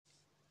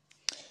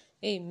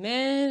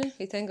Amen.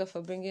 We thank God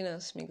for bringing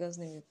us. May God's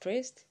name be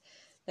praised.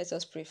 Let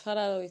us pray.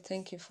 Father, Lord, we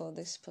thank you for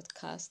this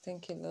podcast.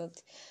 Thank you, Lord.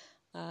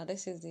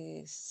 This is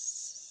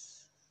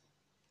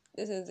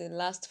the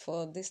last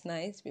for this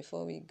night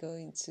before we go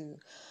into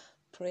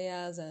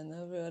prayers and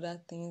every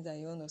other thing that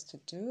you want us to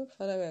do.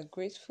 Father, we are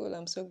grateful.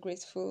 I'm so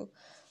grateful.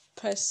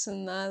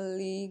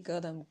 Personally,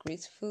 God, I'm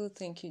grateful.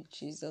 Thank you,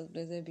 Jesus.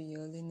 Blessed be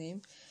your holy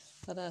name.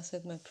 Father,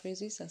 accept my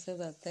praises.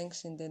 Accept our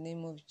thanks in the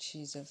name of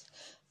Jesus.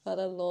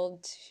 Father,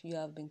 Lord, you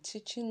have been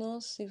teaching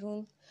us,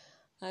 even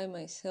I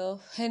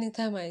myself,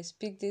 anytime I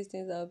speak these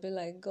things, I'll be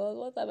like, God,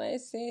 what am I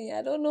saying?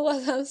 I don't know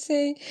what I'm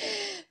saying.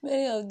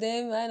 Many of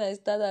them, when I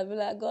start, I'll be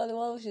like, God,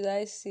 what should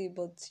I say?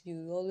 But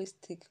you always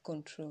take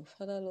control.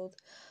 Father, Lord,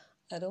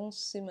 I don't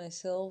see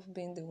myself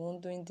being the one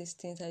doing these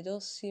things. I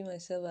just see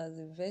myself as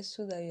a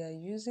vessel that you are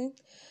using.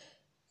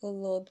 Oh,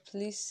 Lord,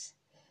 please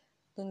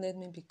don't let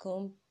me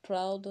become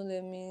proud. Don't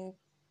let me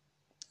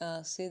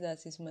say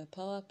that it's my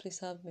power. Please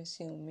have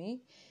mercy on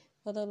me.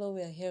 Father, Lord,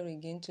 we are here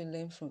again to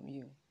learn from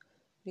you.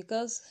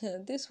 Because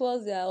these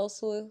words, they are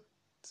also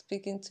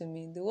speaking to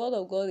me. The word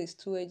of God is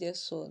two-edged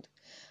sword.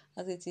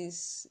 As it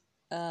is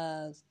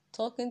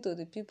talking to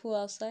the people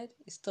outside,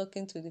 it's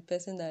talking to the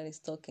person that is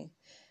talking.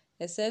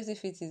 Except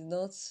if it is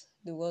not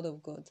the word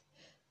of God.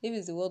 If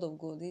it's the word of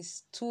God,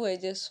 it's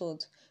two-edged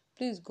sword.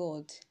 Please,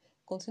 God,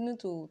 continue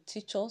to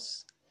teach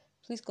us.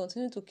 Please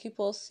continue to keep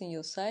us in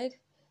your side.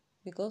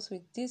 Because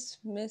with these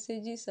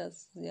messages,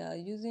 as they are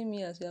using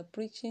me, as you are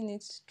preaching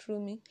it through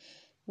me,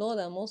 Lord,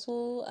 I'm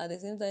also at the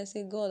same time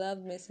saying, God, have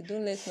mercy.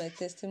 Don't let my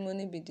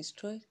testimony be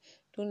destroyed.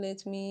 Don't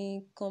let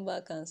me come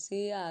back and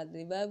say,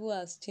 the Bible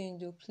has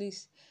changed. Oh,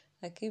 please.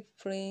 I keep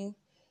praying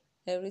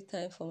every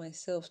time for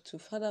myself too.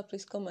 Father,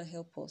 please come and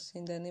help us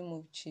in the name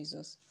of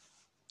Jesus.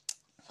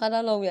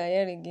 Father, Lord, we are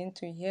here again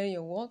to hear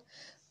your word.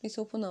 Please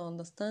open our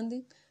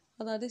understanding.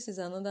 Father, this is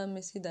another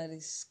message that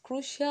is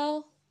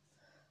crucial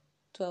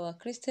to our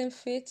Christian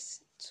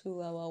faith,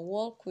 to our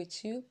walk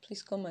with you.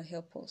 Please come and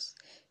help us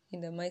in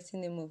the mighty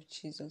name of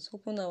Jesus.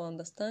 Open our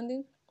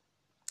understanding.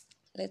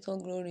 Let all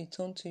glory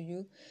return to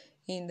you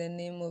in the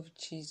name of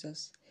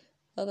Jesus.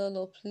 Father,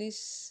 Lord,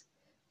 please,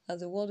 as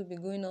the word will be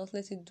going out,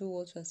 let it do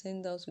what you are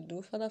sending out to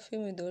do. Father,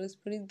 fill me with the Holy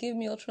Spirit. Give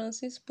me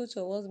utterances. Put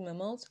your words in my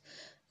mouth.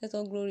 Let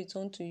all glory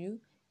return to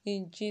you.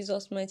 In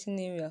Jesus' mighty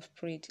name we have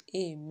prayed.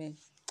 Amen.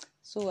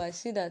 So I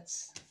see that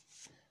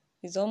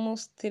it's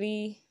almost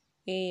 3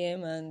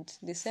 a.m. and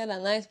they said a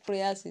night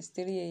prayers is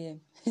 3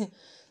 a.m.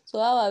 So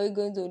how are we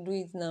going to do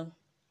it now?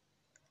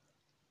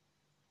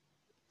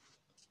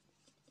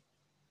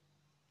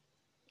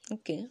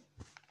 Okay.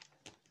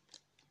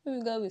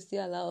 Maybe God will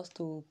still allow us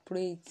to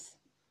pray it.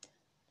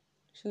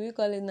 Should we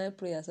call it night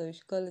prayers or we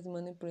should call it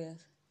morning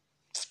prayers?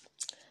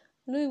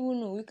 I don't even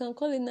know. We can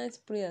call it night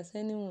prayers,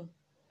 anyone.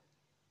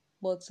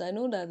 But I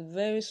know that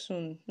very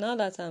soon, now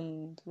that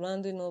I'm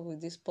rounding up with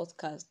this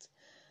podcast,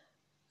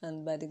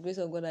 and by the grace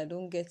of God, I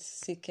don't get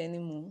sick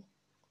anymore.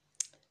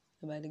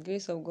 And by the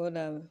grace of God,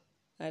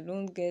 I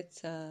don't get,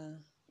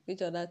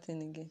 which other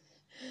thing again?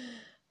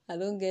 I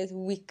don't get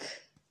weak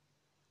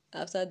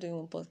after doing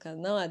one podcast.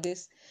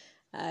 Nowadays,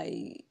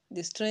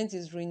 the strength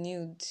is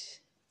renewed.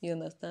 You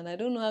understand? I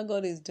don't know how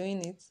God is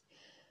doing it.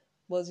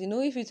 But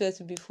if it were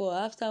to before,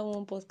 after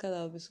one podcast,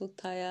 I would be so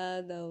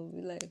tired. I would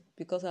be like,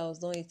 because I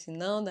was not eating.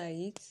 Now that I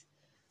eat,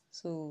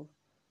 so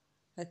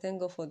I thank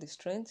God for the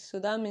strength. So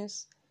that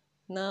means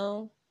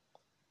now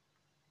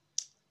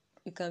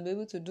we can be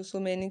able to do so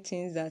many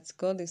things that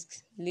God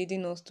is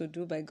leading us to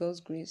do by God's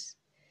grace.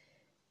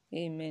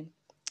 Amen.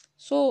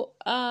 So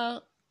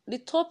the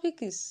topic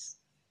is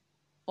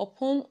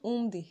upon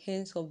whom the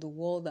hands of the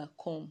world are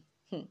come.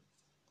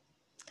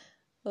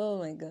 Oh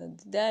my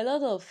God. There are a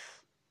lot of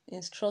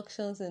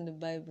instructions in the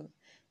Bible.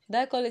 Should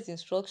I call it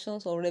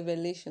instructions or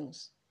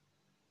revelations?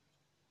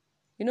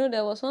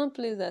 There was one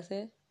place that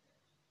said,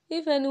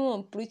 if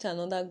anyone preach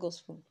another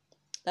gospel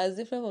that's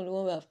different from the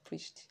one we have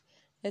preached,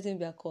 let him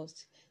be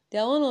accursed. They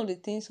are one of the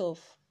things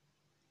of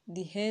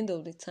the end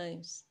of the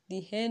times,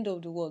 the end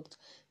of the world.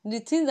 The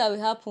things that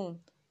will happen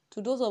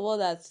to those of us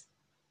that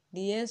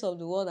the ends of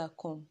the world are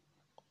come.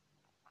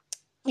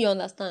 You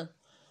understand?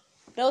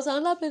 There was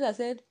another place that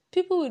said,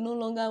 people will no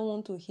longer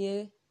want to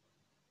hear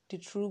the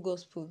true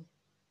gospel.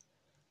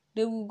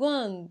 They will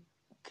go and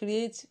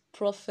create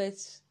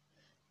prophets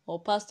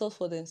or pastors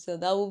for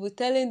themselves that will be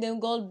telling them,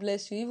 God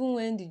bless you, even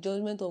when the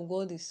judgment of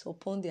God is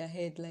upon their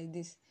head like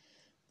this.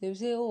 They will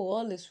say, oh,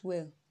 all is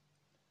well.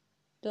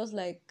 Just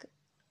like,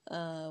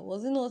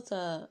 was it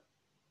not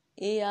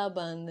Ahab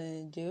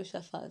and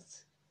Jehoshaphat?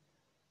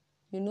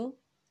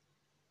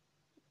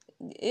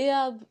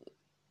 Ahab,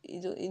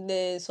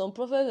 some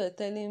prophets were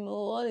telling him,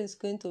 oh, all is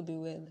going to be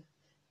well.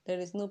 There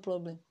is no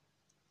problem.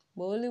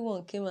 But only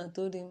one came and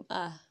told him,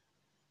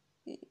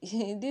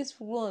 this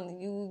one,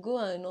 you will go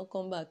and not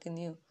come back in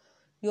you.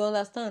 You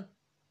understand?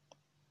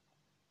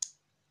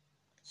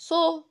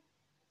 So,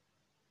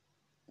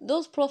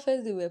 those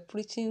prophets, they were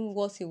preaching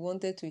what he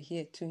wanted to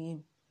hear to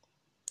him.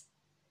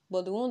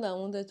 But the one that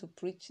wanted to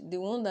preach, the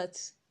one that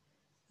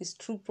is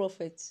true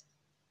prophet,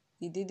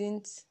 he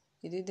didn't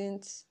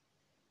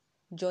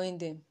join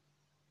them.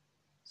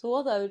 So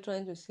what are we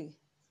trying to say?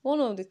 One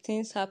of the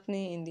things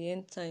happening in the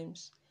end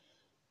times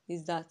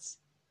is that,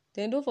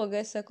 then don't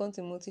forget 2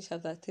 Timothy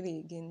chapter 3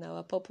 again,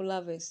 our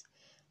popular verse,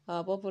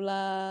 our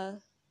popular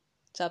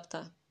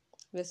chapter,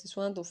 verses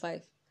 1 to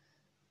 5.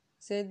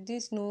 Said,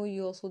 this know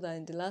you also, that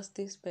in the last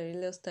days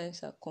perilous times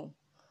shall come.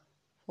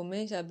 For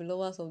men shall be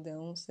lovers of their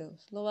own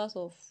selves, lovers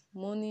of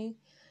money,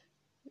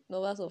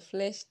 lovers of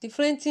flesh,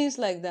 different things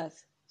like that.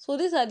 So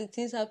these are the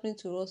things happening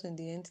to us in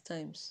the end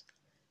times.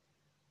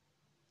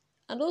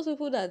 And those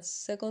people that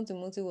 2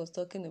 Timothy was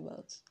talking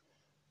about,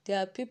 they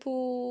are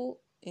people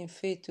in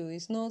faith too.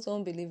 It's not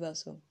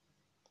unbelievers. So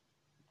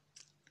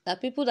they are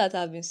people that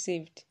have been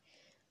saved,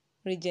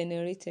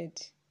 regenerated,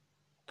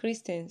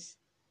 Christians.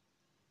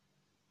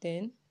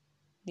 Then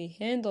the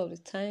end of the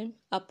time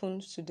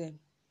happens to them.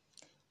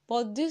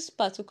 But this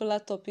particular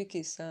topic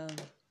is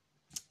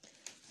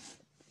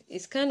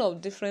kind of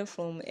different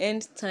from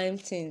end time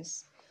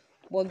things.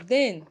 But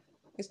then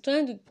it's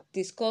trying to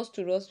discuss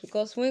to us,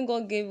 because when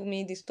God gave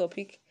me this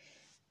topic,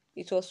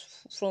 it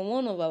was from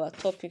one of our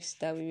topics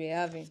that we were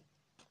having.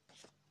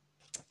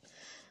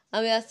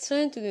 And we are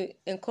trying to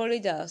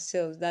encourage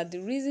ourselves that the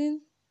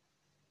reason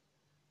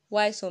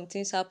why some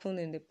things happened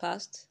in the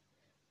past,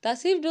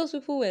 that if those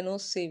people were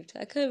not saved,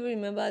 I can't even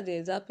remember the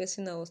exact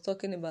person I was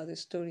talking about the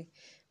story.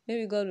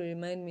 Maybe God will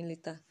remind me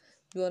later.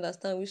 You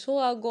understand? We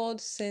saw how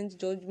God sent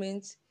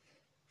judgment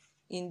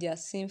in their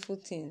sinful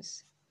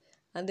things.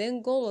 And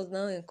then God was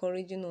now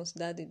encouraging us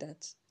that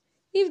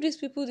if these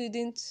people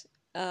didn't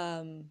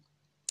come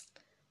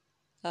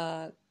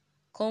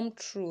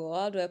true, or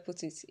how do I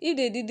put it, if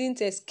they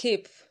didn't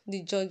escape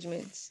the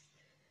judgment,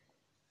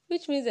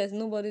 which means there's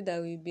nobody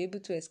that will be able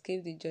to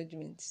escape the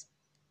judgment.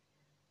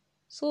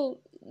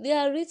 So they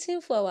are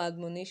written for our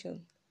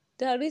admonition.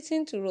 They are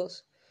written to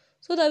us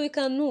so that we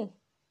can know,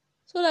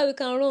 so that we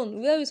can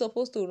run where we're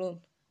supposed to run,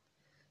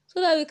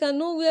 so that we can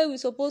know where we're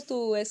supposed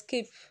to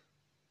escape.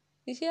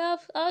 You see,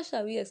 how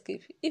shall we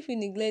escape if we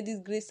neglect this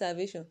great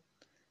salvation?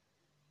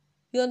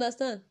 You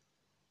understand?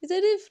 He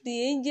said if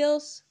the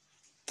angels,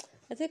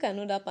 I think I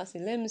know that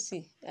passage. Let me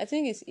see. I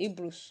think it's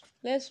Hebrews.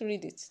 Let's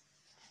read it.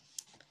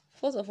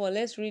 First of all,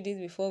 let's read it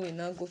before we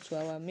now go to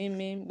our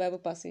main Bible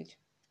passage.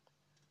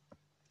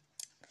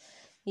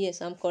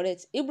 Yes, I'm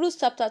correct. Hebrews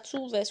chapter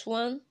 2, verse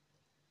 1,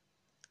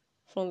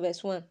 from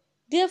verse 1.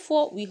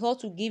 Therefore, we ought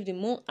to give the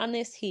more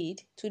earnest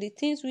heed to the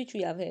things which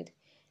we have heard,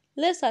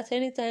 lest at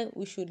any time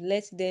we should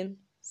let them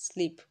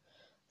sleep.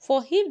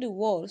 For if the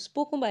word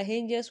spoken by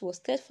angels was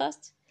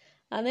steadfast,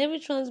 and every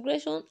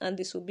transgression and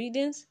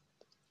disobedience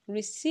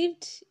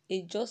received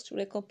a just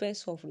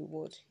recompense of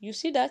reward. You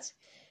see that?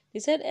 They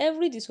said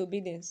every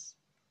disobedience,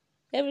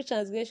 every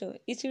transgression,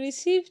 it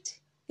received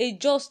a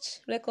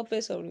just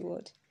recompense of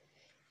reward.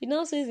 It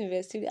now says in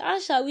verse 3, how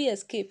shall we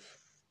escape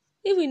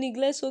if we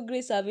neglect so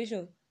great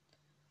salvation,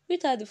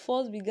 which at the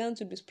first began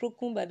to be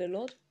spoken by the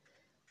Lord,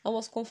 and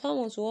was confirmed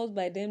unto us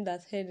by them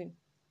that heard him?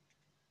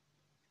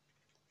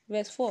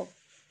 Verse 4,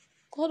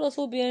 God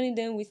also bearing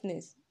them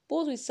witness,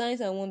 both with signs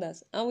and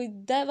wonders, and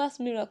with diverse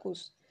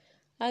miracles,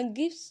 and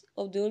gifts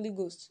of the Holy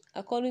Ghost,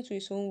 according to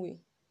his own will.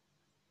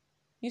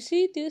 You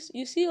see this?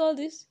 You see all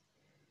this?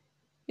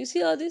 You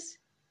see all this?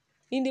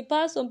 In the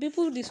past, some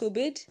people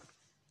disobeyed,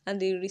 and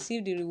they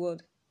received the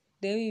reward.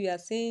 Then we are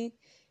saying,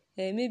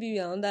 maybe we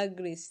are under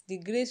grace. The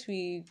grace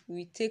will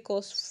take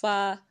us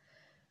far,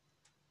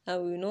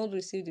 and we will not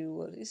receive the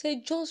reward. It's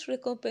a just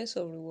recompense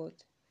of reward.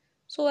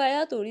 So I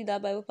had to read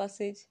that Bible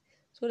passage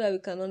so that we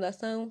can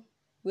understand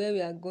where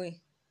we are going.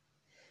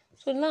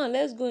 So now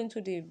let's go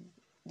into the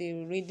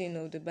reading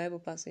of the Bible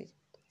passage.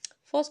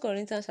 1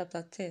 Corinthians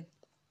chapter 10.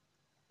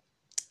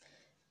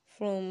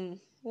 From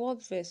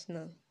what verse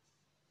now?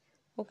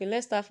 Okay,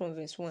 let's start from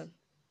verse 1.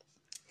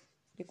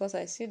 Because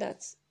I see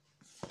that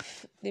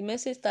the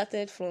message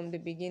started from the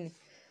beginning.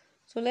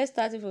 So let's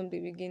start it from the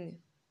beginning.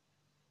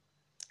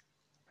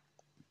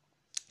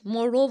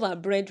 Moreover,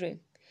 brethren,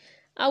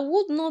 I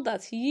would not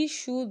that ye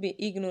should be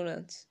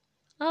ignorant,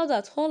 how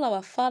that all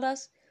our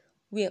fathers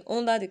were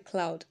under the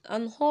cloud,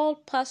 and all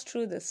passed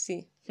through the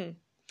sea, and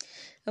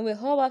were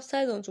all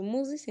baptized unto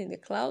Moses in the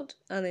cloud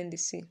and in the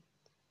sea,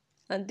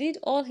 and did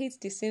all eat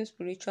the same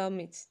spiritual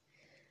meat,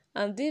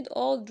 and did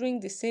all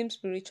drink the same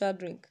spiritual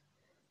drink.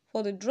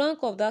 For they drank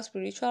of that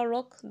spiritual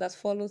rock that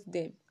followed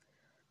them,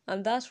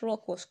 and that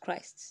rock was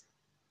Christ.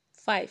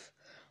 5.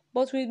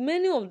 But with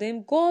many of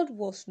them God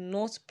was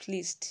not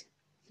pleased,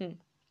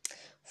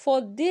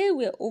 for they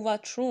were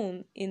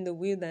overthrown in the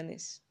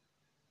wilderness.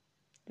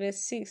 Verse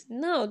 6.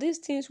 Now these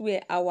things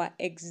were our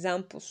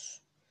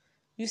examples.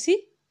 You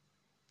see?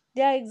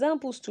 They are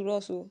examples to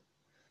us,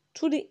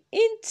 to the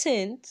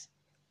intent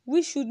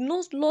we should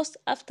not lust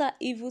after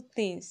evil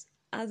things,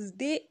 as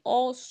they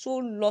also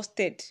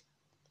lusted.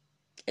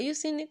 Are you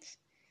seeing it?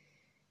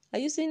 Are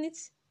you seeing it?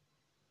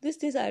 These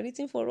things are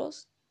written for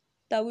us,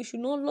 that we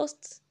should not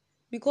lust,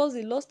 because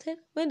they lusted.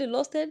 When they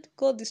lusted,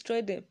 God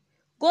destroyed them.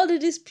 God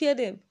didn't spare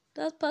them.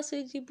 That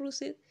passage Hebrews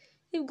said,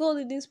 if God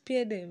didn't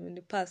spare them in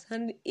the past,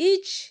 and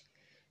each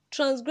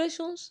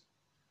transgressions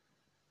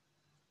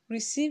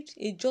received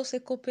a just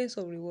recompense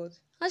of reward.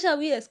 How shall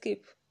we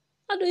escape?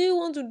 How do you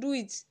want to do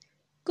it?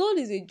 God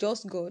is a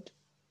just God.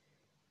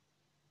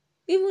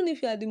 Even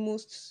if you are the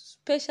most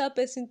special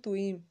person to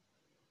him,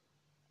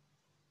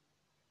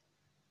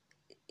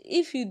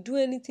 if you do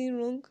anything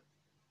wrong,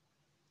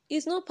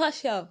 it's not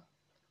partial.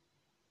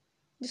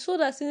 The soul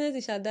that sinneth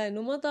it shall die,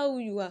 no matter who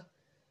you are.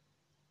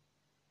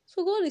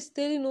 So God is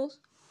telling us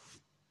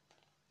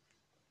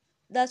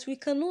that we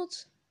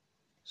cannot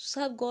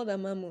serve God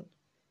and mammon.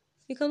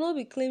 We cannot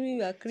be claiming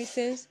we are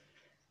Christians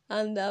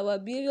and our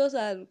behaviors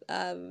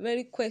are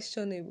very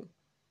questionable.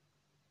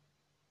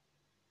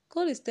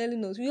 God is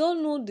telling us, we all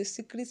know the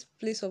secret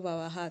place of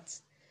our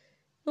hearts.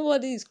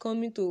 Nobody is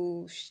coming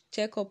to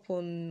check up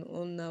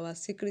on our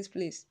secret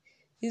place.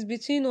 It's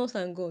between us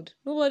and God.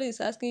 Nobody is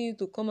asking you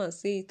to come and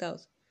say it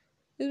out.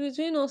 It's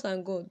between us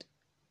and God.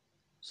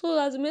 So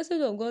as the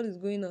message of God is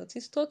going out,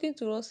 He's talking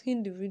to us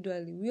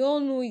individually. We all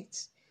know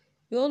it.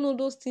 We all know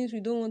those things we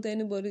don't want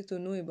anybody to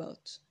know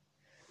about.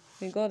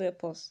 May God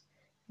help us.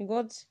 May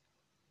God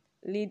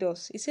lead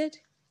us. He said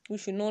we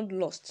should not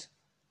lust,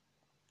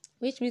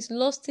 which means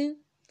lusting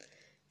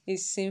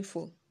is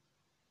sinful.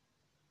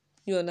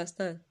 You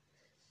understand?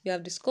 We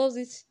have discussed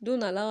it.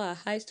 Don't allow our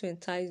eyes to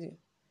entice you.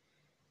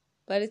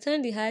 By the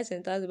time the eyes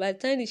entice you, by the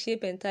time the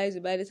shape entice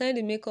you, by the time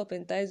the makeup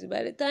entice you,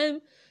 by the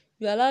time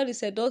you allow the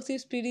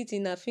seductive spirit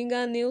in our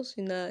fingernails,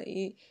 in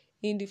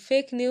the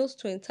fake nails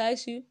to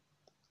entice you,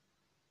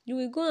 you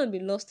will go and be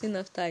lusting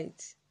after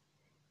it.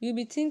 You'll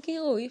be thinking,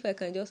 oh, if I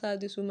can just have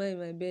this woman in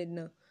my bed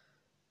now.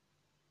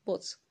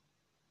 But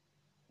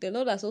the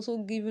Lord has also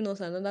given us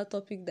another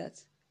topic that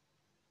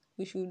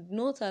we should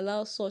not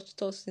allow such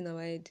thoughts in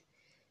our head.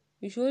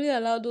 We should only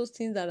allow those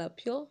things that are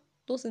pure,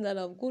 those things that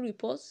have good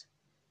reports,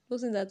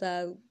 those things that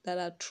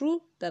are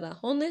true, that are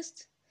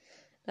honest,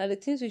 that are the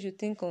things we should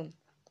think on.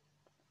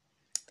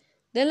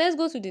 Then let's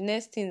go to the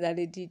next thing that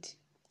they did.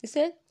 He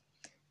said,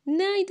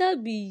 neither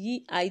be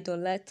ye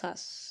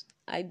idolaters.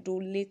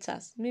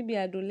 Maybe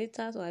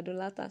idolaters or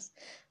idolaters.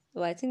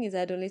 But I think it's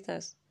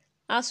idolaters.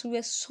 As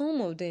were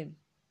some of them.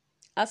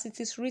 As it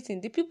is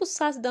written, the people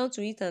sat down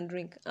to eat and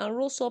drink and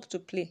rose up to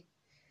play.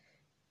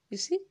 You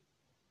see?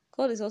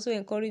 God is also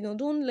encouraging us,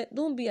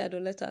 don't be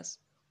idolaters.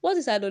 What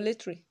is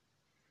idolatry?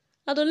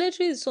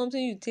 Idolatry is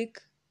something you take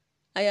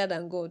higher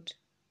than God.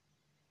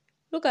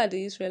 Look at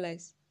the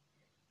Israelites.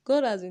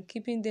 God has been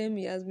keeping them.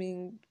 He has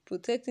been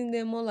protecting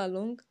them all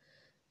along,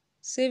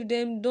 saved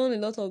them, done a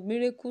lot of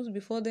miracles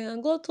before them.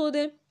 And God told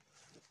them,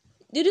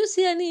 did you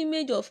see any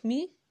image of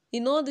me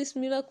in all these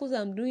miracles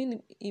I'm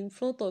doing in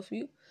front of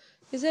you?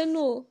 He said,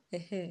 no.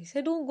 He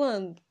said, don't go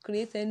and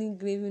create any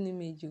graven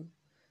image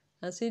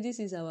and say, this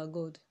is our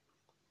God.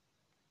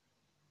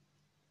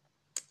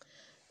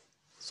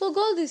 So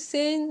God is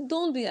saying,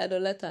 don't be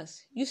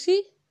idolaters. You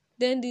see,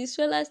 then the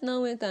Israelites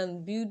now went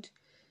and built,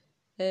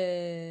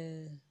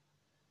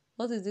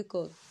 what is it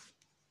called?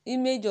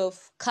 Image of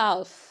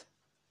calf.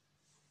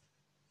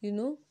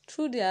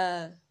 Through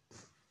their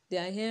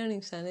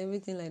earrings and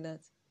everything like that.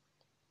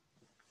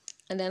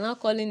 And they're now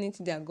calling it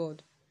their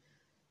God.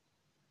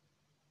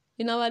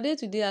 In our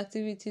day-to-day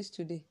activities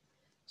today,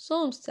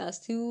 some are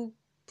still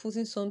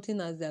putting something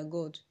as their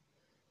God.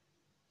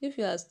 If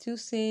you are still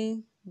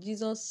saying,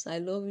 Jesus, I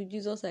love you,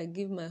 Jesus, I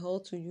give my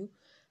all to you,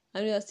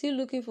 and you are still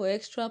looking for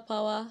extra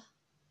power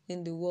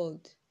in the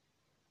world,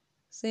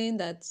 saying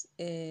that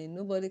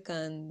nobody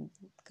can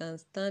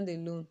stand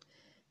alone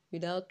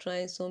without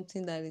trying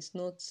something that is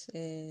not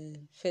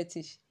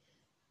fetish,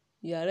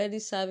 you are already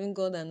serving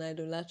God and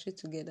idolatry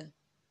together.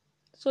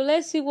 So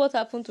let's see what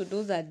happened to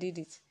those that did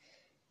it.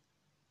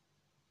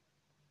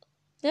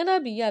 Neither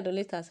be ye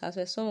idolaters, as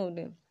were some of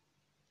them.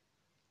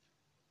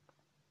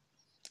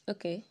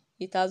 Okay,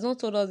 it has not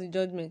told us the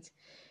judgment.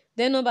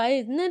 Then number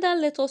 8, neither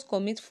let us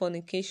commit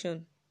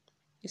fornication.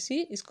 You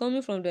see, it's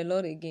coming from the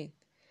Lord again.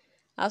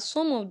 As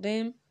some of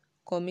them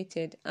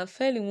committed and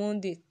fell in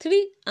one day,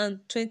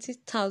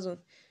 23,000.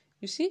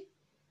 You see,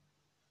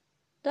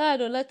 that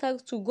idolater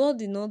to God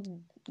did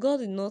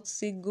not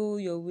say, go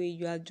your way,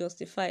 you are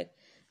justified.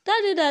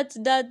 That day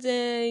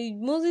that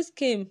Moses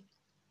came,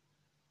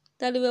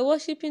 that they were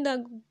worshipping that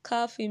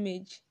calf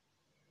image,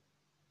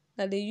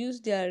 that they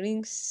used their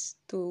rings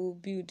to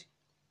build.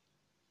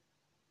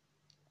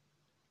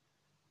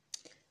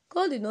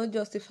 God did not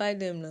justify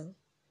them now.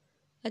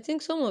 I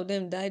think some of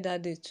them died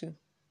that day too.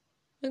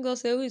 When God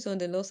said, who is on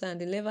the Lord's side,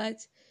 and the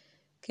Levites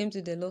came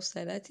to the Lord's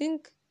side, I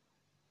think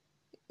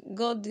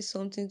God did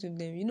something to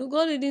them.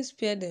 God didn't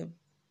spare them.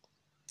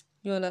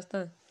 You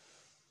understand?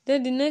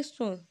 Then the next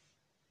one,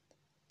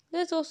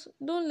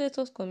 don't let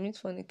us commit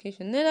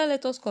fornication. Neither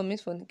let us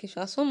commit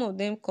fornication, as some of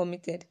them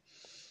committed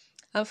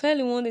and fell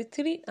in one day,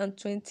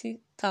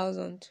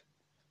 23,000.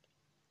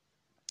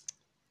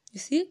 You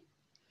see,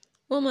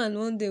 one man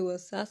one day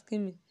was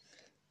asking me,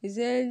 he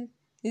said,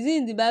 is it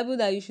in the Bible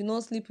that you should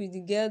not sleep with the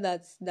girl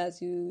that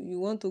you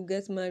want to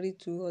get married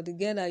to, or the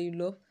girl that you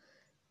love?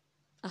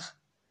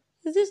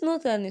 Is this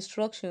not an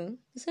instruction?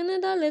 He said,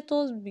 neither let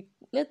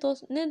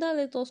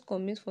us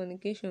commit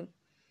fornication.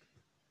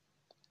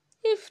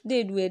 If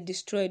they were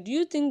destroyed, do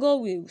you think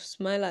God will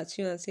smile at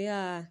you and say,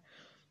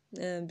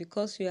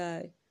 because you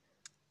are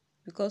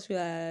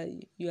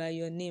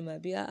your name?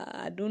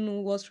 I don't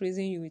know what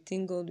reason you would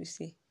think God will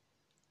say.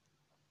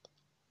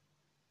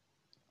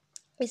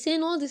 He's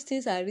saying all these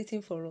things are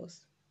written for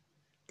us.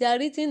 They are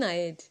written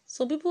ahead.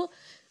 Some people,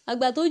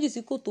 àgbà tó jì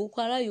sí kòtò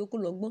kó ará yòókù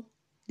lọ́gbọ́n.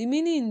 The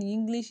meaning in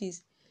English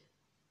is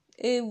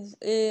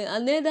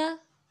an elder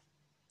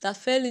that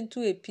fell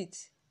into a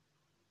pit.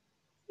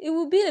 It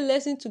will be a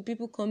lesson to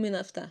people coming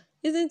after,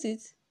 isn't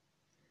it?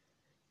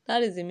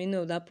 That is the meaning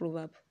of that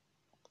proverb.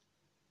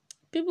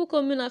 People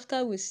coming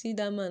after will see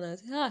that man and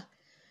say,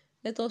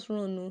 let us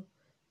run. No,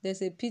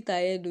 there's a pit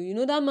ahead. You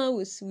know that man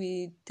will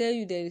tell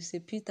you there is a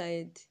pit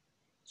ahead.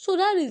 So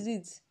that is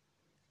it.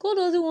 God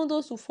doesn't want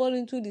us to fall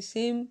into the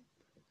same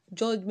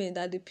judgment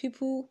that the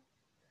people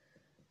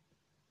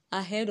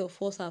ahead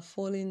of us are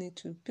falling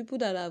into. People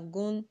that have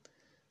gone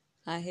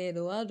ahead,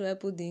 or how do I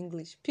put the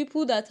English?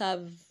 People that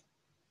have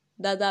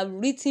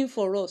written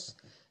for us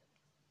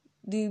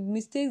the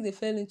mistakes they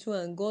fell into,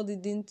 and God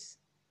didn't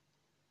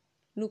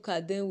look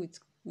at them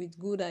with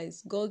good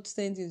eyes. God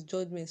sent his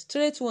judgment,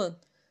 straight one.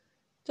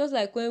 Just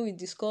like when we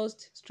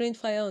discussed strange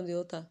fire on the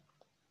altar.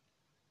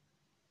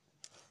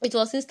 It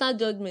was instant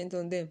judgment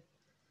on them.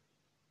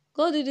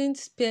 God didn't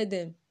spare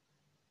them.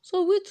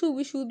 So we too,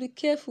 we should be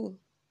careful.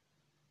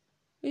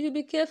 We should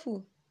be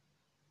careful.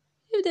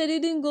 If they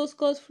didn't go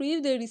scot-free,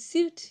 if they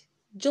received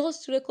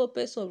just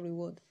recompense of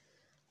reward,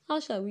 how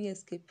shall we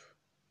escape?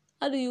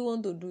 How do you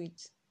want to do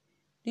it?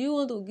 Do you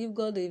want to give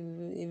God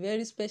a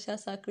very special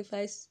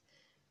sacrifice?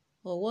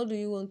 Or what do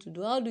you want to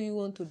do? How do you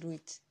want to do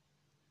it?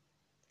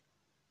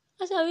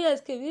 How shall we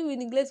escape if we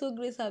neglect so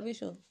great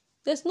salvation?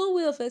 There's no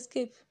way of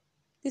escape.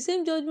 The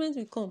same judgment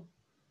will come.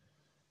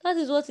 That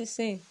is what he's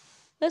saying.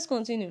 Let's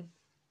continue.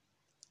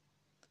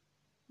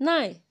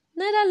 9.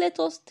 Neither let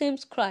us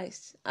tempt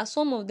Christ, as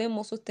some of them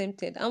also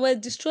tempted, and were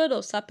destroyed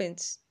of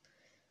serpents.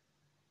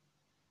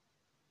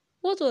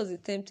 What was the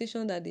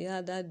temptation that they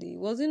had that day?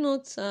 Was it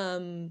not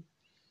the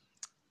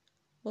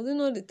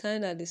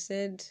time that they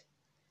said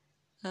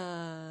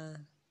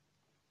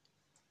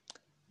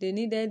they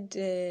needed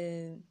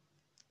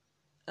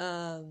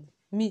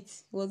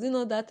meat? Was it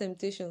not that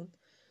temptation?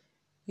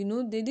 You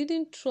know, they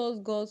didn't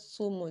trust God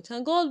so much,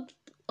 and God,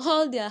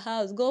 all their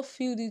house, God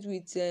filled it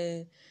with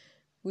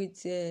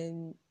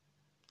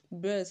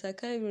birds. I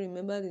can't even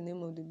remember the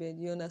name of the bird.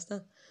 You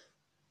understand?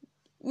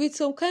 With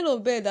some kind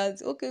of bird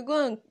that, okay,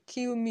 go and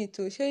kill meat,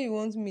 or sure you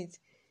want meat.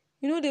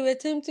 You know, they were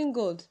tempting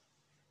God.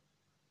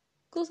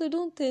 God said,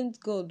 don't tempt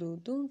God, though.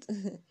 Don't.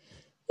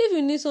 If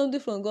you need something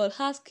from God,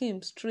 ask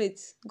him straight.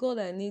 God,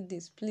 I need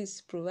this.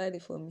 Please provide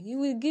it for me. He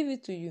will give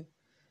it to you.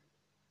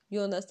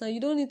 You understand?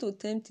 You don't need to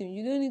tempt him.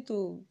 You don't need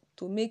to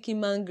make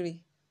him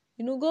angry.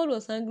 You know, God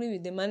was angry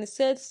with them, and he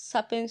said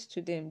serpents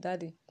to them,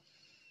 Daddy.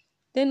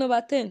 Then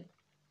number 10.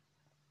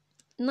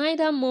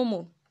 Neither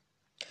murmur.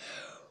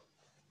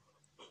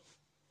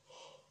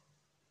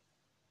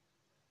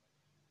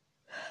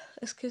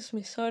 Excuse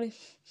me, sorry.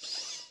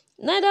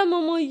 Neither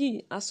murmur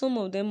ye, as some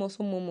of them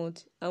also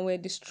murmured, and were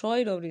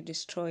destroyed of the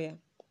destroyer.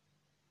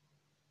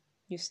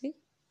 You see?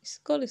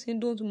 God is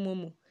saying, don't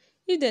murmur.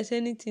 If there's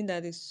anything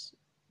that is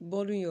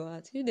bothering your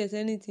heart, if there's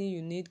anything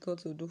you need God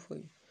to do for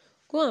you,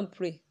 go and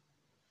pray.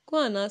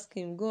 Go and ask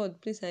him,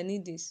 God, please, I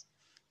need this.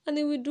 And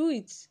he will do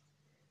it.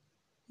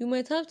 You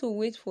might have to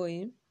wait for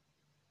him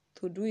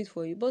to do it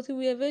for you, but he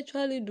will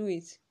eventually do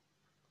it.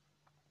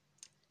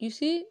 You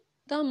see,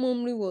 that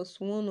murmuring was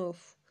one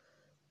of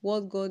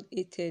what God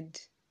hated.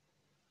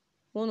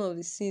 One of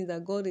the sins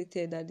that God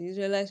hated that the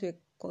Israelites were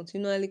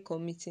continually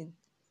committing.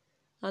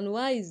 And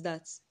why is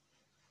that?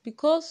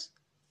 Because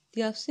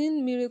they have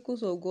seen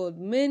miracles of God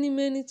many,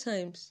 many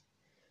times.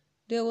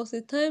 There was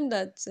a time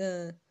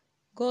that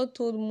God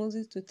told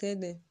Moses to tell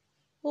them,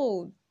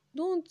 oh,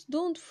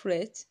 don't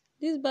fret.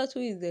 This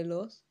battle is the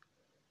Lord's.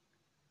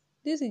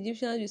 These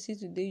Egyptians you see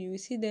today, you will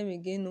see them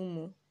again no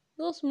more.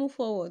 Just move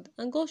forward.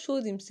 And God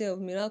showed himself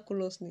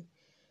miraculously.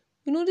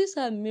 You know, these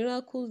are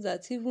miracles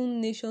that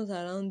even nations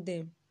around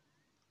them,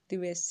 they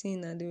were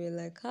seeing, and they were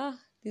like,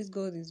 this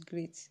God is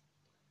great.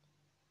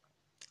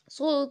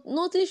 So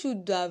nothing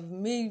should have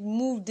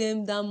moved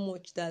them that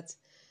much, that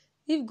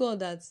if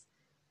God had,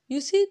 you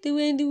see, they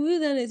were in the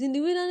wilderness. In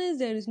the wilderness,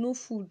 there is no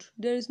food,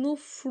 there is no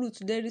fruit,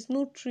 there is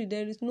no tree,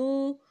 there is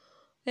no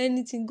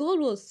anything. God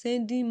was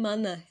sending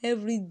manna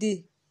every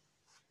day.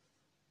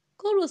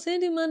 God was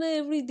sending manna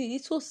every day.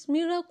 It was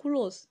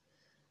miraculous.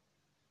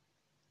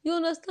 You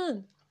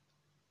understand?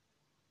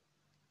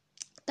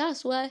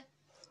 That's why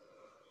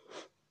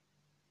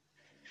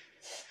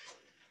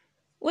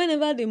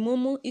whenever they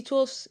murmur, it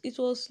was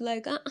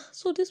like,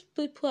 so these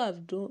people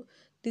have done,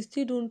 they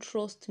still don't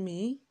trust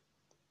me.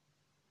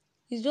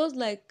 It's just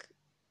like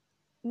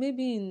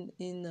maybe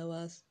in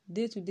our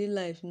day-to-day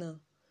life now.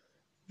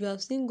 You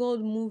have seen God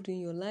moved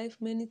in your life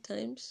many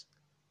times.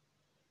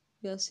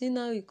 You have seen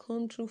how he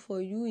come through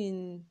for you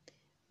in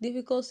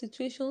difficult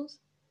situations.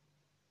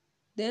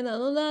 Then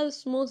another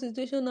small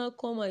situation now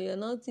come, and you're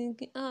now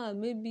thinking,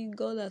 maybe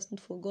God has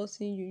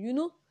forgotten you. You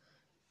know,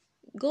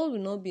 God will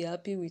not be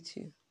happy with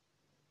you.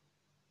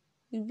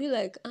 You'll be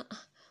like,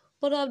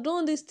 but I've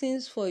done these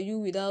things for you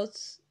without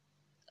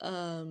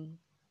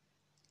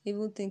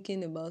even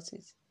thinking about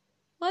it.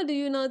 Why do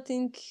you not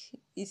think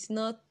it's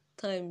not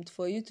time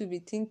for you to be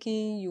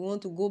thinking you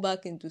want to go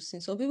back into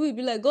sin? Some people will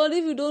be like, God,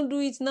 if you don't do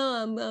it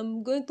now,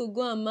 I'm going to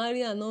go and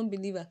marry an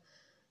unbeliever.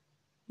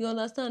 You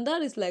understand?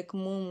 That is like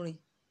murmuring.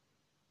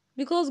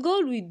 Because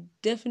God will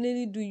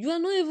definitely do. You are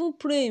not even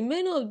praying.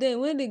 Many of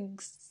them, when they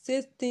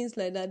say things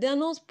like that, they are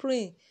not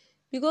praying.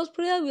 Because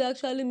prayer will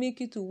actually make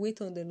you to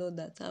wait on the Lord,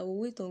 that I will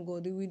wait on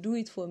God. He will do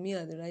it for me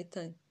at the right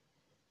time.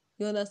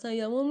 You understand?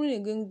 You are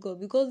murmuring against God.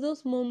 Because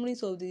those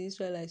murmurings of the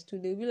Israelites too,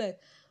 they'll be like,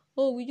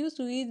 oh, we used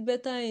to eat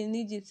better in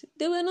Egypt.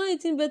 They were not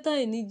eating better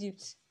in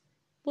Egypt.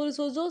 But it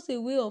was just a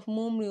way of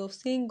murmuring, of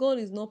saying God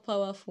is not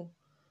powerful.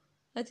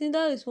 I think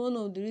that is one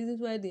of the reasons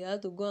why they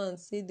had to go and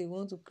say they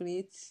want to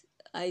create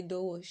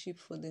idol worship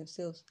for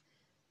themselves,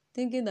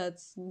 thinking that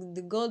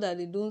the God that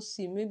they don't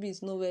see, maybe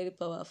it's not very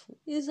powerful.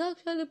 It's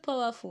actually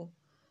powerful.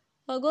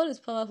 But God is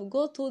powerful.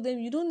 God told them,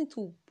 you don't need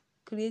to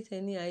create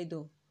any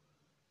idol.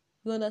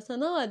 You understand?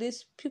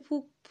 Nowadays,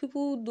 people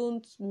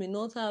may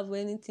not have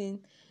anything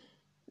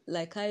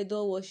like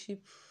idol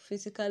worship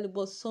physically,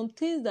 but some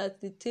things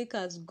that they take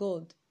as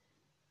God,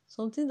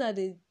 something that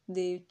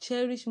they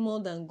cherish more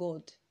than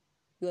God.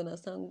 You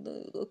understand?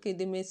 Okay,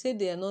 they may say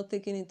they are not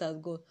taking it as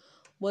God,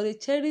 but they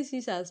cherish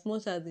it as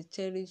much as they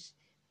cherish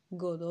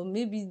God. Or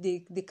maybe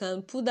they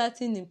can put that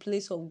thing in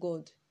place of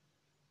God.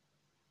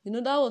 You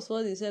know, that was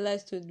what the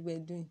Israelites were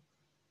doing.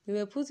 They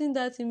were putting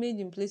that image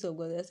in place of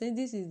God. They are saying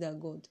this is their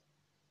God.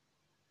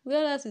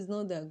 Whereas it's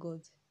not their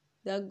God.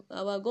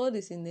 Our God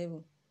is in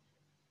heaven.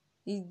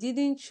 He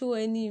didn't show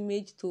any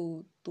image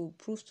to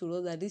prove to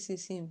us that this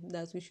is him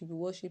that we should be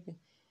worshiping.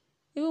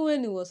 Even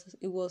when he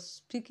was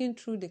speaking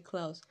through the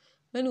clouds,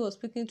 when he was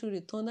speaking through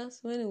the thunders,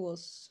 when he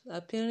was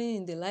appearing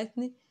in the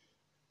lightning,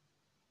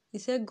 he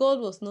said God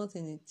was not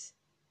in it.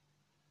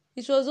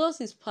 It was just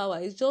his power.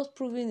 It's just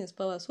proving his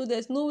power. So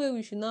there's no way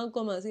we should now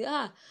come and say,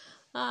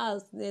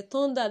 the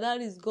thunder,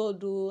 that is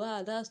God.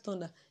 Oh, that's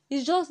thunder.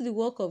 It's just the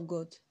work of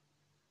God.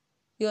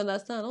 You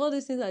understand? All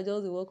these things are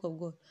just the work of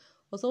God.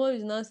 Or somebody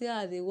will now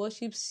say, they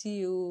worship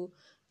CEO,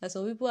 as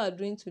some people are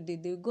doing today.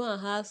 They go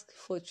and ask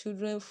for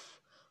children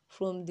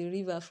from the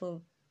river.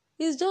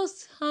 It's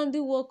just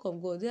handiwork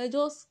of God. They are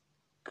just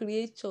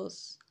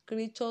creatures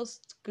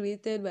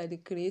created by the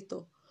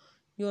Creator.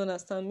 You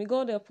understand? May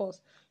God help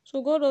us.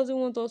 So God doesn't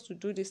want us to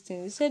do these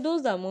things. He said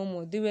those that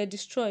murmur, they were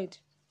destroyed.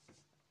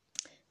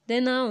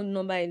 Then now,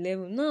 number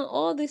 11. Now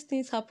all these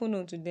things happen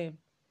unto them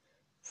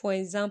for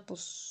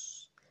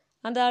examples,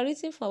 and are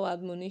written for our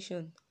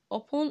admonition,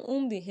 upon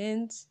whom the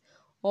ends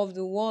of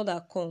the world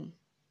are come.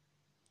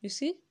 You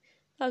see?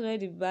 That's where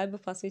the Bible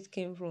passage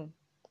came from.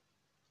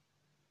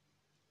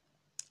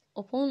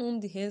 Upon whom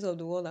the ends of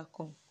the world are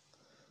come.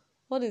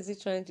 What is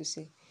it trying to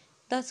say?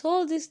 That's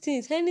all these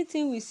things,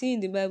 anything we see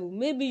in the Bible,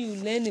 maybe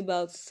you learn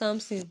about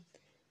Samson.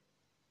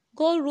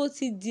 God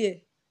wrote it there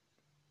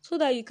so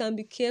that you can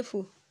be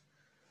careful,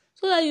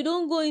 so that you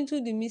don't go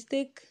into the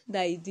mistake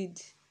that he did.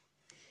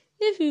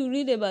 If you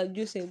read about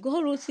Joseph,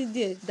 God wrote it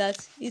there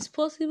that it's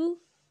possible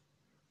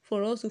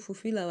for us to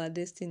fulfill our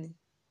destiny.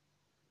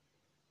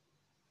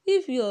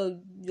 If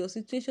your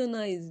situation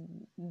now is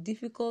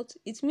difficult,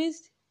 it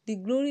means the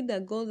glory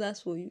that God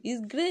has for you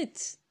is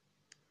great.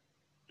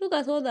 Look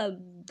at all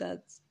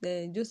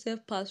that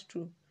Joseph passed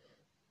through.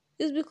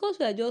 It's because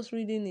we are just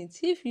reading it.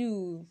 If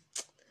you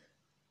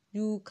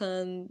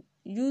can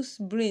use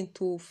brain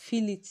to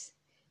feel it,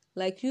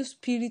 like use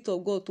Spirit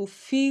of God to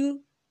feel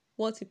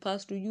what he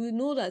passed through, you will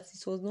know that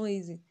it was not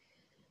easy.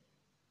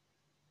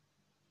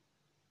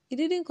 He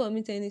didn't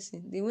commit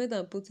anything. They went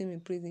and put him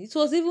in prison. It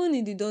was even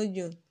in the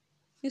dungeon.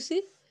 You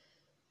see?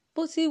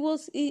 But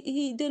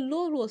the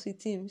Lord was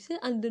with him. He said,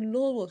 and the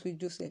Lord was with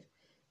Joseph.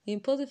 In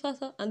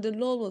Potiphar's house, and the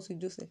Lord was with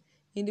Joseph.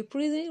 In the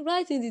prison,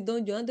 right in the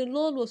dungeon, and the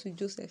Lord was with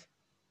Joseph.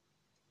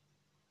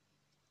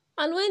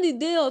 And when the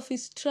day of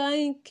his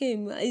trying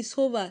came, it's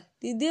over.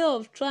 The day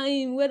of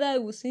trying, whether he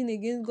would sin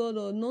against God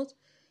or not,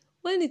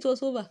 when it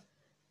was over,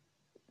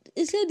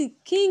 he said the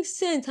king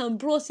sent and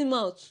brought him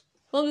out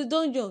from the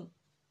dungeon.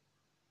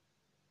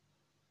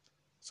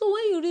 So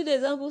when you read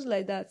examples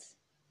like that,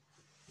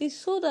 it's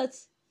so that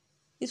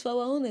it's for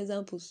our own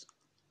examples,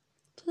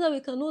 so that we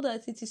can know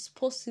that it is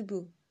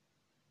possible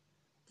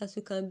that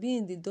you can be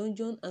in the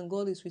dungeon and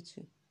God is with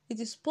you.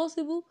 It is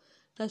possible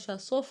that you are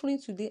suffering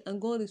today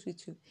and God is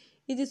with you.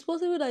 It is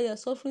possible that you are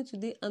suffering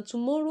today and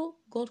tomorrow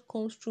God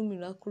comes through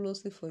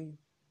miraculously for you.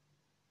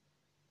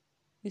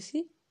 You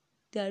see,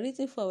 they are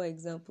written for our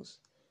examples.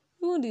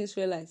 Even the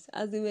Israelites,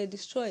 as they were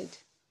destroyed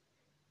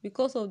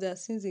because of their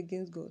sins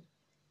against God,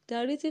 they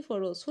are written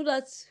for us so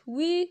that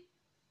we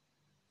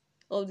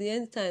of the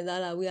end time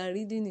that we are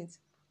reading it,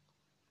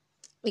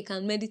 we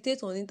can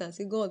meditate on it and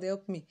say, God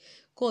help me.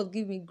 God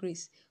give me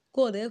grace.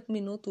 God help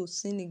me not to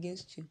sin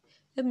against you.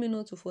 Help me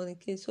not to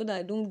fornicate so that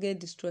I don't get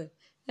destroyed.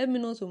 Help me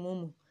not to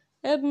murmur.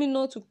 Help me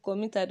not to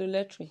commit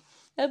idolatry.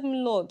 Help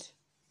me, Lord,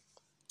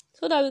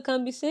 so that we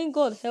can be saying,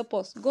 God help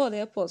us, God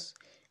help us.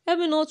 Help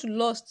me not to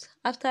lust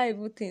after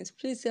evil things.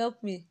 Please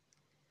help me.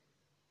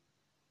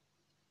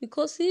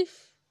 Because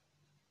if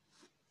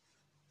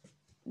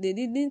they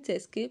didn't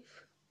escape,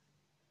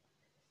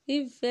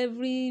 if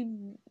every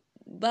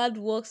bad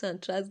works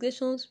and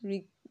transgressions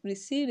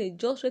receive a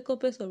just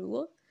recompense of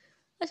reward,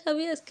 how shall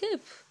we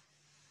escape?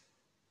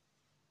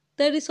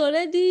 There is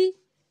already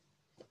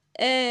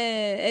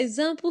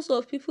examples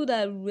of people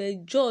that were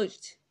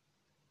judged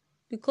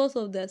because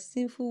of their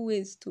sinful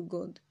ways to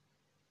God.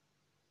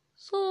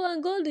 So,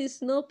 and God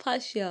is not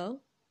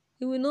partial.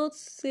 He will not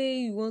say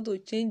you want to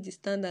change the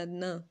standard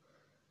now.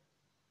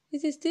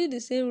 It is still the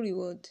same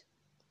reward.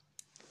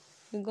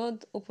 May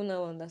God open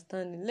our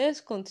understanding.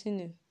 Let's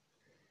continue.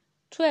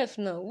 12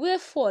 now.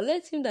 Wherefore,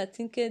 let him that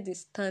thinketh he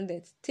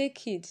standeth take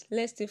heed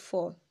lest he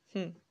fall.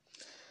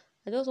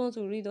 I just want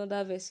to read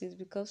other verses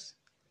because,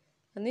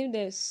 and if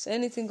there's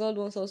anything God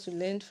wants us to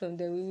learn from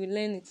them, we will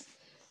learn it.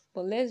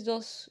 But let's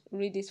just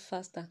read it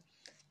faster.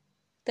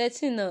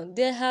 13 now.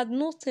 There had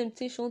no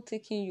temptation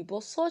taken you,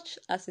 but such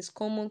as is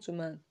common to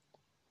man.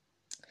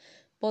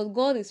 But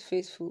God is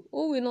faithful,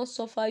 who will not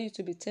suffer you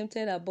to be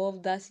tempted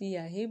above that ye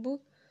are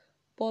able,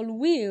 but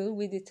will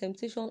with the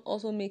temptation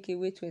also make a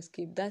way to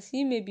escape, that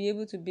ye may be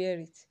able to bear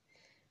it.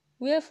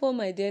 Wherefore,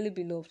 my dearly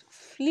beloved,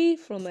 flee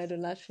from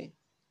idolatry.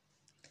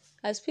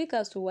 I speak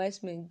as to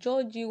wise men.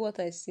 Judge ye what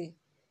I say.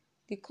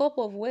 The cup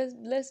of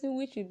blessing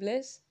which we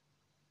bless.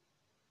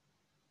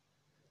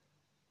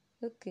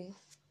 Okay.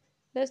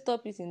 Let's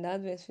stop it in that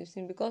verse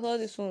 15, because all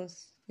these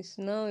ones is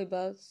now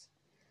about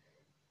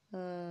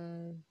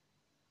the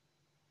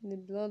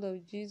blood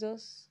of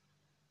Jesus.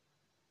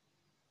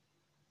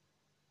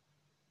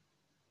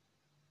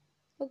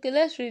 Okay,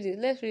 let's read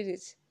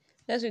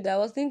it. I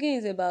was thinking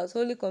it's about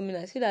Holy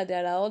Communion. I see that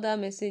there are other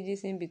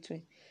messages in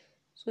between.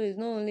 So it's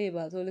not only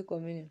about Holy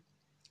Communion.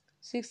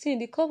 16.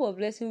 The cup of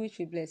blessing which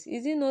we bless,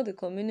 is it not the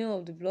communion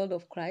of the blood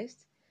of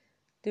Christ?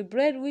 The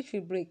bread which we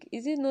break,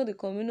 is it not the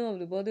communion of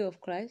the body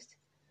of Christ?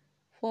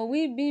 For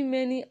we being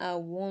many are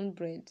one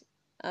bread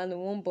and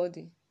one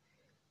body.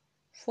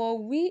 For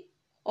we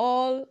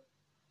are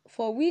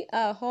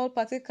all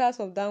partakers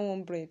of that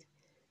one bread.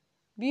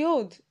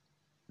 Behold,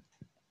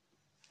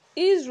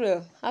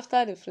 Israel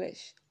after the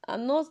flesh, are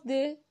not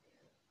they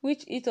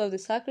which eat of the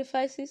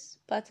sacrifices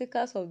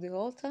partakers of the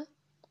altar?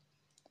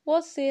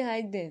 What say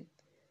I then?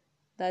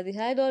 That the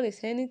idol is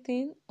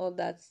anything, or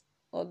that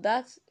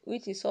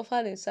which is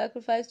offered in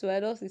sacrifice to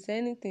idols is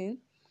anything?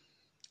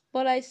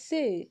 But I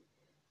say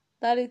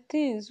that the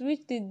things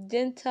which the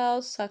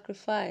Gentiles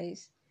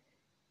sacrifice,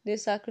 they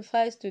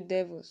sacrifice to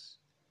devils,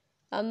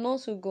 and not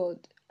to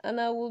God. And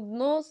I would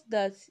not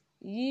that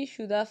ye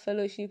should have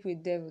fellowship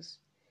with devils.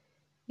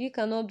 Ye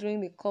cannot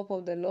drink the cup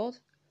of the Lord,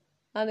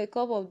 and the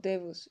cup of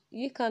devils.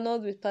 Ye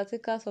cannot be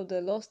partakers of the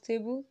Lord's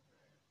table,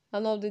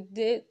 and of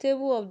the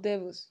table of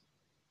devils.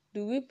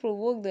 Do we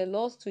provoke the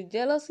Lord to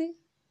jealousy?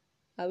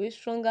 Are we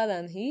stronger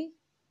than he?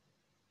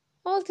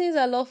 All things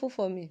are lawful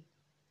for me,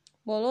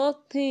 but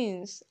all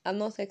things are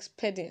not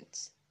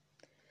expedient.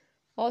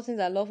 All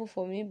things are lawful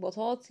for me, but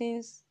all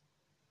things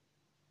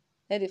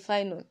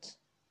edify not.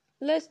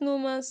 Let no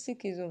man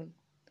seek his own,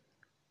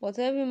 but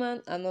every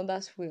man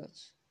another's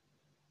wealth.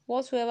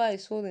 Whatsoever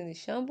is sold in the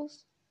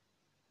shambles,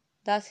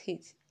 that's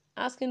hate,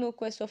 asking no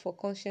question for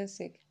conscience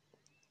sake.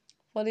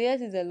 For the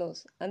earth is the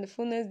Lord's, and the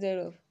fullness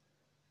thereof.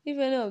 If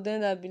any of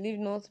them that believe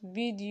not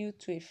bid you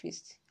to a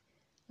feast,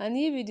 and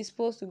ye be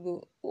disposed to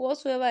go,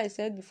 whatsoever is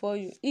said before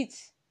you, eat,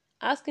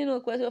 asking no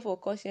question for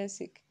conscience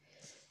sake.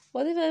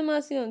 But if any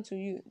man say unto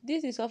you,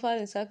 this is offered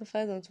in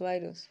sacrifice unto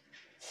idols,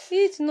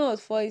 eat not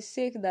for his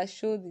sake that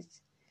showed it,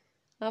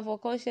 and for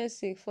conscience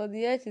sake, for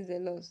the earth is the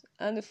Lord's,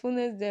 and the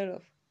fullness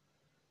thereof.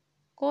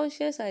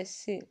 Conscience, I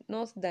say,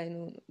 not thine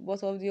own,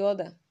 but of the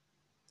other.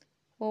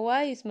 For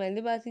why is my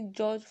liberty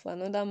judged for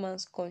another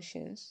man's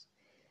conscience?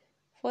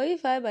 For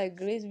if I by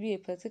grace be a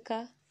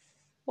partaker,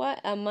 why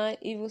am I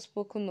evil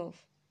spoken of?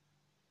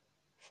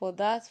 For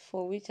that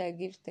for which I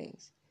give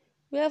thanks.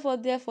 Wherefore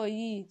therefore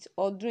ye eat,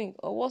 or drink,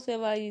 or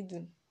whatsoever ye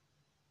do.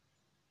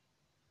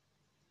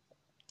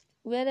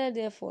 Whether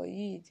therefore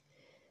ye eat,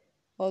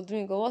 or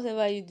drink, or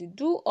whatsoever ye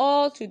do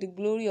all to the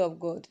glory of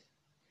God.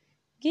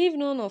 Give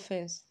none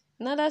offense,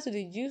 neither to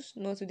the Jews,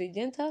 nor to the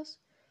Gentiles,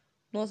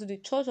 nor to the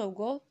church of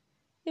God,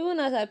 even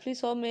as I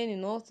please all men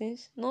in all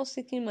things, not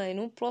seeking mine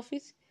own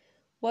profit,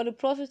 but the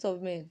profit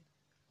of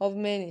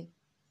many,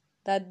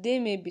 that they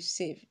may be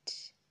saved.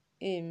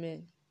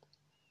 Amen.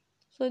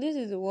 So this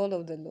is the word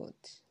of the Lord.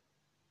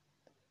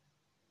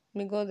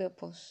 May God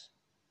help us.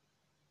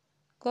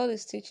 God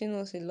is teaching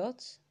us a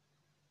lot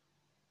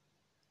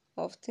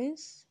of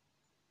things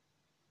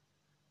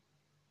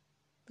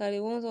that He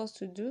wants us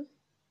to do.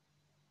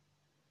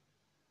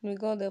 May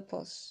God help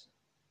us.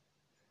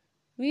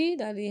 We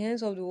that the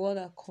ends of the world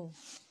are come.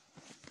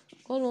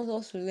 God wants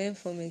us to learn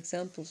from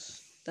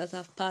examples that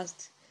have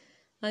passed.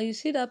 And you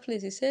see that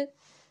place, He said,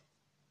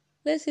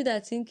 let's see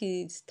that think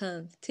it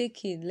stand,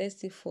 take it,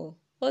 lest it fall.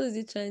 What is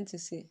He trying to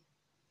say?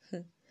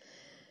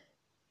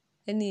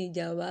 Ẹni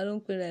ìjà ọba ló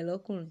ń pera ẹ̀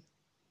lọ́kùnrin.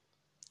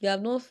 You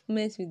have not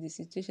met with the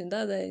situation.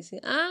 That's why you say,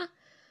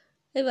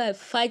 if I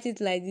fight it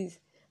like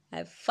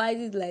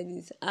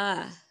this,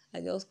 I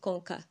just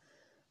conquer.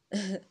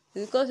 It's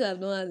because you have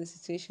not had the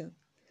situation.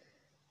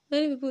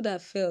 Many people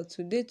that fell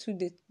today,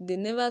 they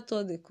never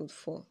thought they could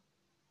fall.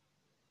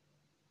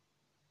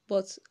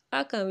 But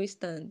how can we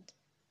stand?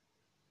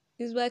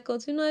 It's by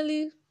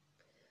continually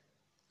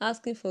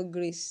asking for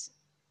grace.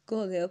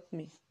 God help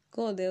me.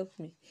 God help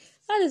me.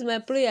 That is my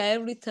prayer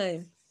every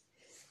time.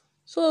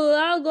 So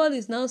how God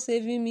is now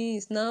saving me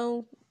is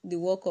now the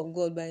work of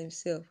God by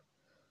himself.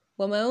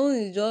 But my own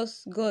is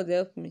just God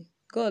help me.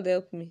 God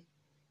help me.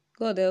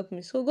 God help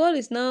me. So God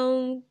is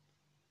now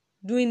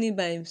doing it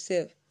by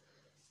himself.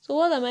 So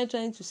what am I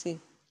trying to say?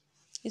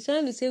 He's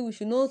trying to say we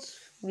should not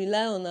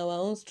rely on our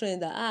own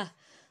strength that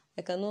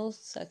I cannot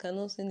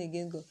sin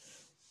against God.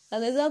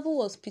 An example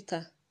was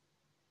Peter.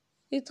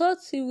 He thought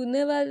he would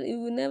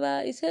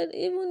never, he said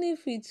even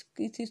if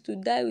it is to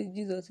die with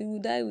Jesus, he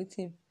will die with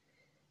him.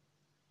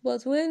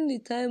 But when the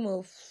time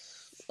of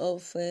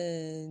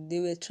they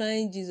were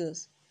trying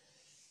Jesus,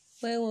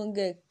 when one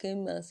girl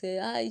came and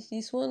said,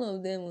 he's one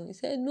of them, he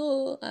said,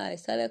 no, he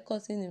started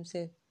cursing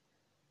himself.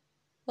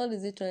 What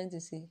is he trying to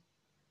say?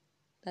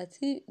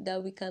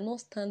 That we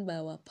cannot stand by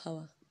our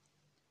power.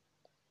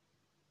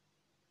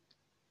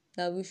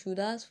 That we should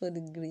ask for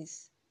the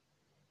grace.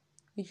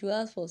 We should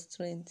ask for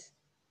strength.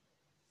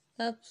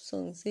 That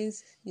song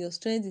says, your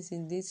strength is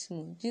in this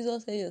small.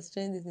 Jesus said your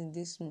strength is in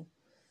this small.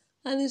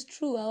 And it's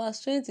true, our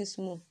strength is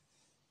small.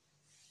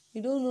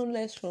 We don't know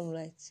left from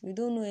right. We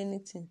don't know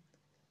anything.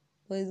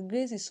 But his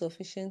grace is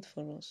sufficient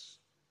for us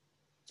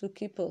to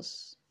keep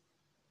us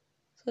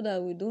so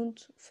that we don't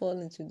fall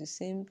into the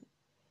same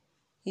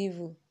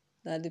evil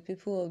that the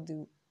people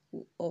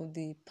of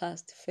the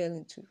past fell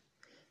into.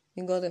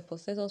 May God help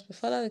us. Let us pray.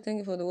 Father, we thank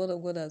you for the word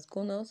of God that has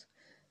gone out.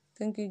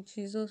 Thank you,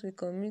 Jesus. We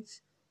commit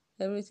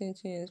everything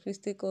to you. Please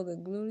take all the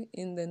glory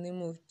in the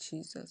name of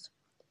Jesus.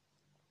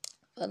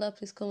 Father,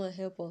 please come and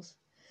help us.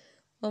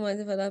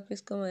 Almighty Father,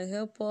 please come and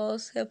help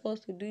us. Help us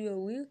to do your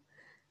will.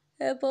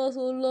 Help us,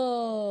 oh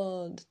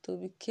Lord, to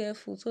be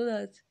careful so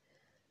that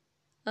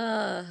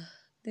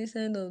this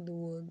end of the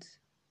world,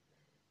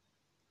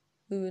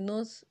 we will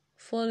not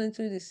fall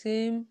into the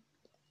same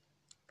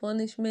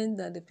punishment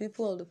that the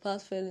people of the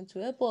past fell into.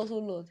 Help us, oh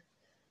Lord,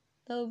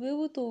 that we'll be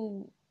able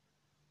to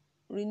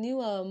renew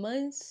our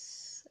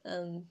minds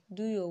and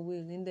do your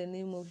will in the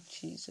name of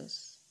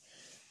Jesus.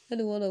 Let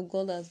the word of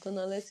God has gone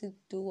and let it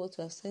do what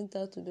you have sent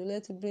out to do.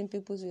 Let it bring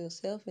people to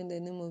yourself in the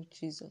name of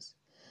Jesus.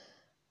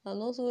 And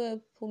also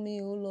help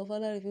me, oh Lord,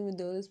 Father, reveal me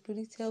the Holy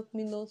Spirit. Help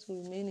me, Lord,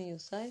 to remain in your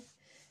sight.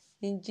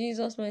 In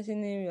Jesus' mighty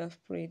name we have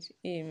prayed.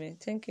 Amen.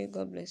 Thank you.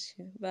 God bless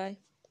you. Bye.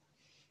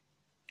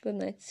 Good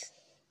night.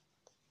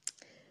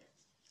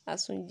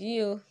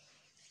 Asunjio.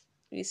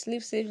 We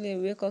sleep safely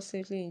and wake up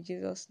safely in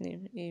Jesus'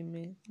 name.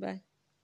 Amen. Bye.